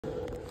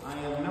I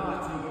am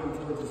not taking him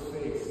towards his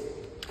face.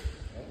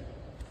 Okay?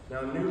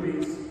 Now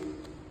newbies,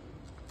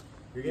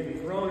 you're getting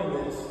thrown in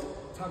this,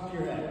 tuck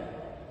your head.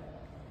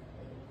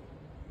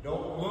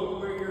 Don't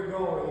look where you're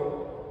going,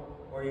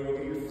 or you'll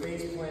get your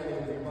face planted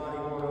with your body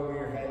going over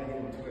your head and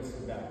getting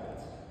twisted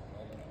backwards.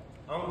 Okay?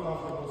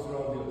 Uncomfortable, so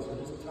don't do it.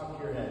 So just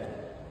tuck your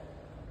head.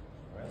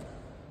 Alright?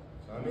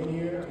 So I'm in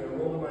here, I'm going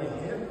to roll to my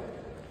hip,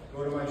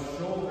 go to my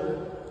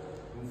shoulder,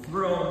 and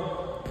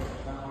throw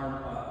my arm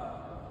up.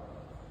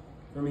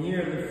 From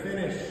here to the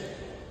finish,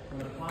 I'm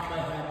going to pop my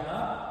head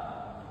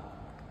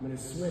up. I'm going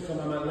to switch. I'm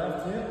on my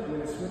left hip. I'm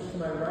going to switch to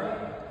my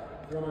right.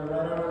 Throw my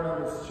right arm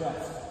around his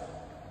chest.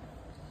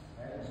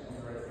 Okay, just go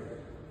right here.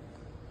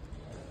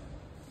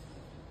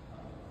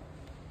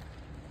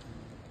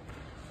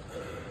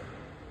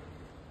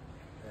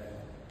 Okay.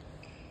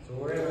 So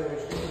we're going to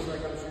shoot this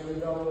like I'm shooting a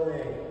double A,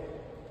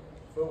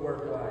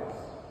 footwork-wise.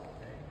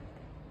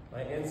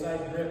 My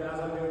inside grip, as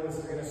I'm doing this,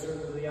 is going to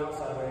circle to the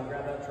outside. I'm going to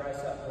grab that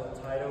tricep, pull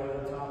it tight over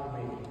the top of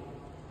me.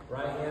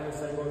 Right hand,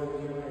 instead of going to the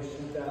knee, I'm going to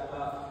shoot that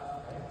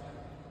up. Okay?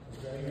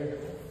 Just right here.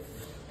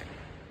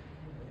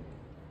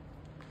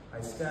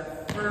 I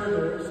step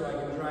further so I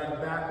can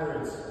drive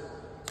backwards.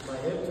 To my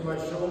hip, to my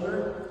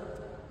shoulder.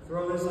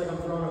 Throw this like I'm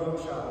throwing a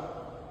hook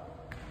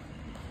shot.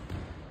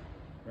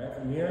 Right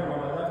from here, I'm on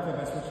my left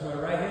hip. I switch to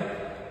my right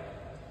hip.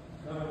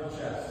 Cover the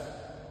chest.